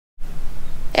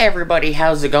Hey everybody,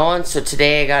 how's it going? So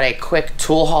today I got a quick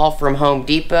tool haul from Home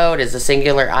Depot. It is a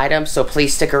singular item, so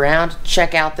please stick around,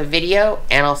 check out the video,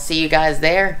 and I'll see you guys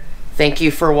there. Thank you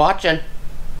for watching.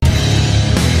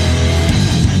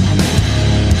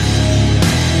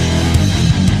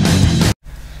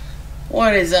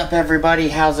 What is up everybody?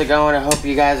 How's it going? I hope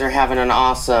you guys are having an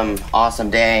awesome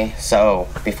day. So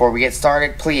before we get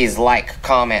started, please like,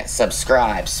 comment,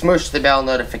 subscribe, smoosh the bell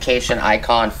notification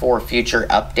icon for future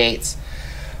updates.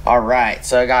 Alright,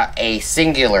 so I got a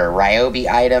singular Ryobi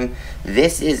item.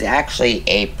 This is actually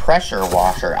a pressure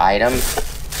washer item.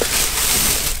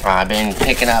 I've been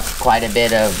picking up quite a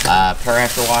bit of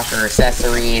pressure washer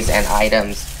accessories and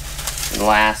items in the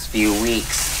last few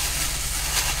weeks.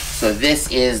 So this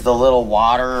is the little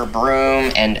water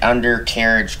broom and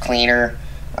undercarriage cleaner.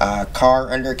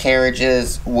 Car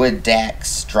undercarriages, wood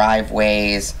decks,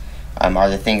 driveways are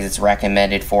the things it's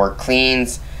recommended for.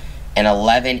 Cleans an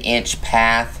 11-inch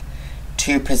path,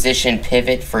 2-position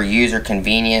pivot for user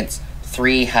convenience,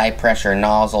 3 high-pressure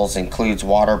nozzles, includes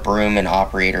water, broom, and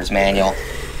operator's manual.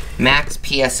 Max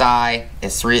PSI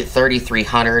is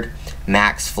 3,300.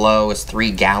 Max flow is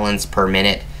 3 gallons per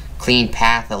minute. Clean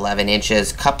path 11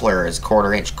 inches. Coupler is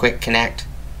 1/4 inch quick connect.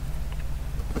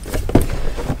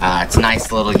 It's a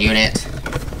nice little unit.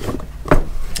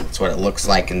 That's what it looks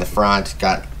like in the front.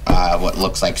 Got what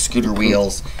looks like scooter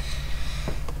wheels.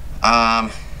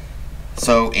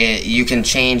 So you can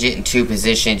change it in 2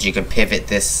 positions. You can pivot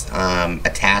this,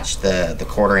 attach the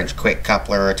 1/4 inch quick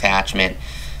coupler attachment,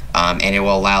 and it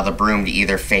will allow the broom to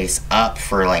either face up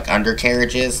for like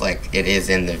undercarriages, like it is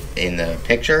in the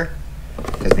picture,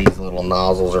 because these little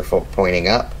nozzles are pointing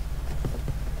up,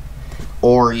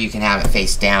 or you can have it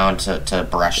face down to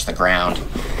brush the ground.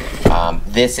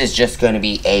 This is just going to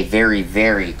be a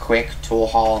very quick tool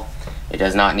haul. It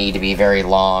does not need to be very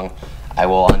long. I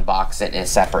will unbox it in a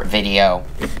separate video.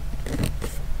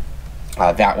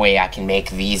 That way I can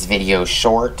make these videos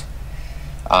short.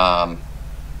 You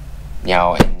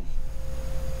know, and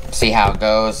see how it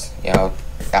goes. You know,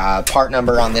 part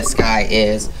number on this guy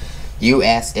is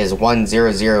US is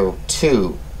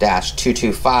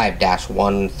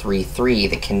 1002-225-133.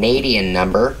 The Canadian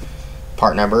number,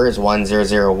 part number is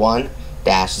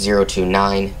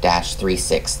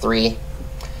 1001-029-363.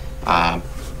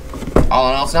 All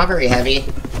in all, it's not very heavy.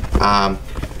 You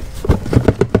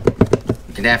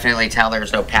can definitely tell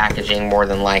there's no packaging, more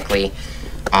than likely.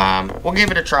 We'll give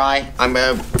it a try. I'm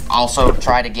going to also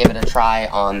try to give it a try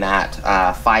on that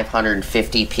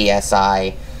 550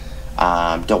 PSI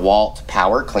DeWalt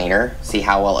power cleaner. See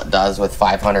how well it does with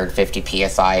 550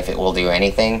 PSI, if it will do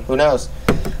anything. Who knows?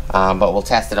 But we'll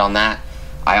test it on that.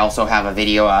 I also have a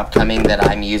video upcoming that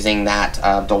I'm using that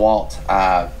DeWalt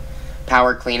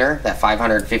power cleaner, that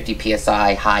 550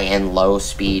 PSI high and low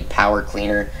speed power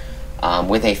cleaner,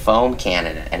 with a foam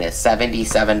cannon, and a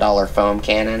 $77 foam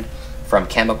cannon from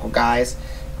Chemical Guys,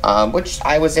 which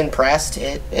I was impressed.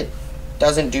 It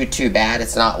doesn't do too bad.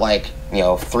 It's not like, you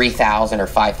know, 3,000 or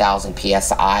 5,000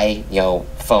 PSI, you know,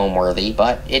 foam worthy,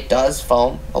 but it does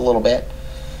foam a little bit.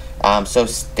 So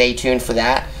stay tuned for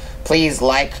that. Please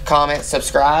like, comment,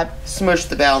 subscribe, smush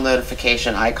the bell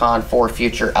notification icon for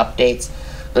future updates.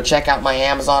 Go check out my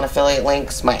Amazon affiliate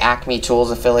links, my Acme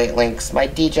Tools affiliate links, my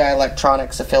DJI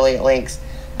Electronics affiliate links,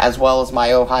 as well as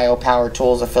my Ohio Power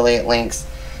Tools affiliate links.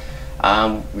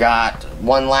 Got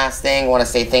one last thing. I want to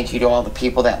say thank you to all the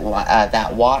people that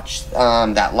watch,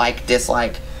 that like,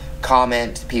 dislike,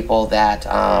 comment, people that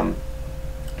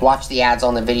watch the ads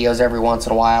on the videos every once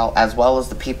in a while, as well as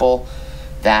the people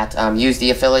that use the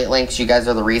affiliate links. You guys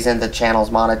are the reason the channel's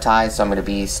monetized, so I'm going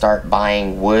to start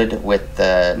buying wood with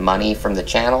the money from the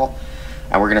channel,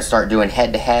 and we're going to start doing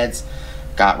head-to-heads.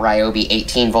 Got Ryobi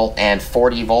 18 volt and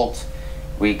 40 volt.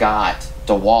 We got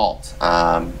DeWalt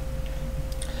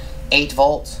 8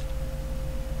 volt,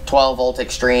 12 volt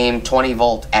extreme, 20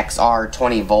 volt XR,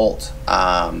 20 volt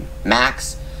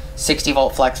max, 60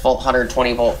 volt flex volt,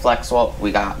 120 volt flex volt.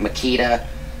 We got Makita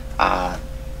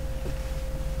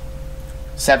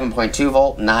 7.2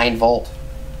 volt, 9 volt,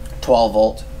 12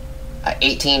 volt,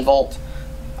 18 volt,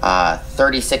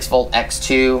 36 volt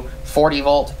X2, 40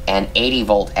 volt, and 80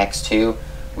 volt X2.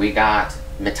 We got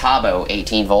Metabo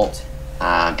 18 volt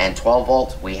and 12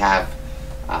 volt. We have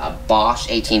Bosch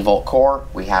 18 volt core.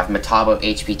 We have Metabo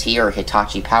HPT or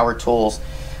Hitachi Power Tools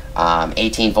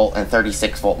 18 volt and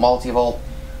 36 volt multi-volt.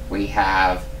 We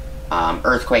have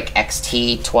Earthquake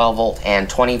XT 12 volt and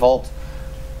 20 volt.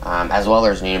 As well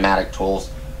as pneumatic tools.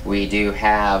 We do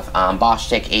have Bosch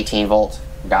Stick 18 volt.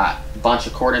 We got a bunch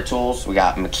of corded tools. We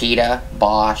got Makita,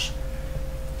 Bosch,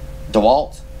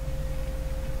 DeWalt,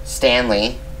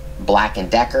 Stanley, Black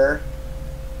 & Decker,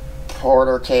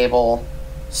 quarter cable,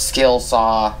 skill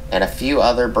saw, and a few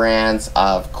other brands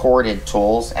of corded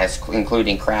tools,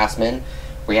 including Craftsman.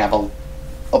 We have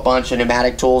a bunch of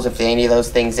pneumatic tools. If any of those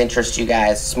things interest you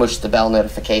guys, smush the bell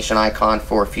notification icon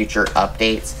for future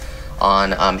updates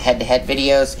on head-to-head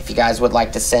videos. If you guys would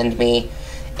like to send me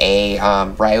a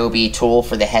Ryobi tool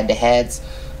for the head-to-heads,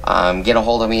 get a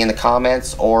hold of me in the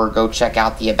comments, or go check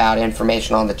out the about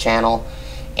information on the channel,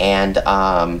 and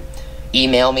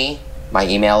email me. My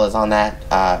email is on that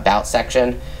about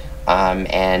section.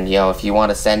 And you know, if you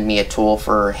want to send me a tool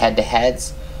for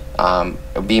head-to-heads, it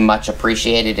would be much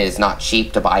appreciated. It is not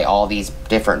cheap to buy all these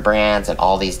different brands and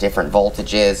all these different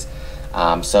voltages.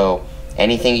 So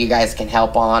anything you guys can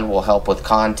help on will help with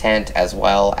content, as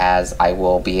well as I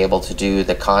will be able to do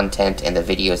the content and the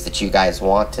videos that you guys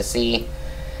want to see.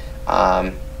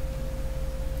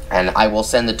 And I will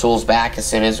send the tools back as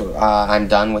soon as I'm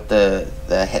done with the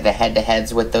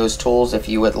head-to-heads with those tools, if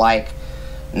you would like.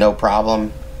 No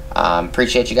problem.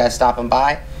 Appreciate you guys stopping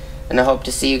by, and I hope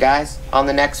to see you guys on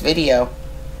the next video.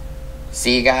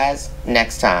 See you guys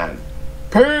next time.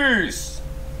 Peace!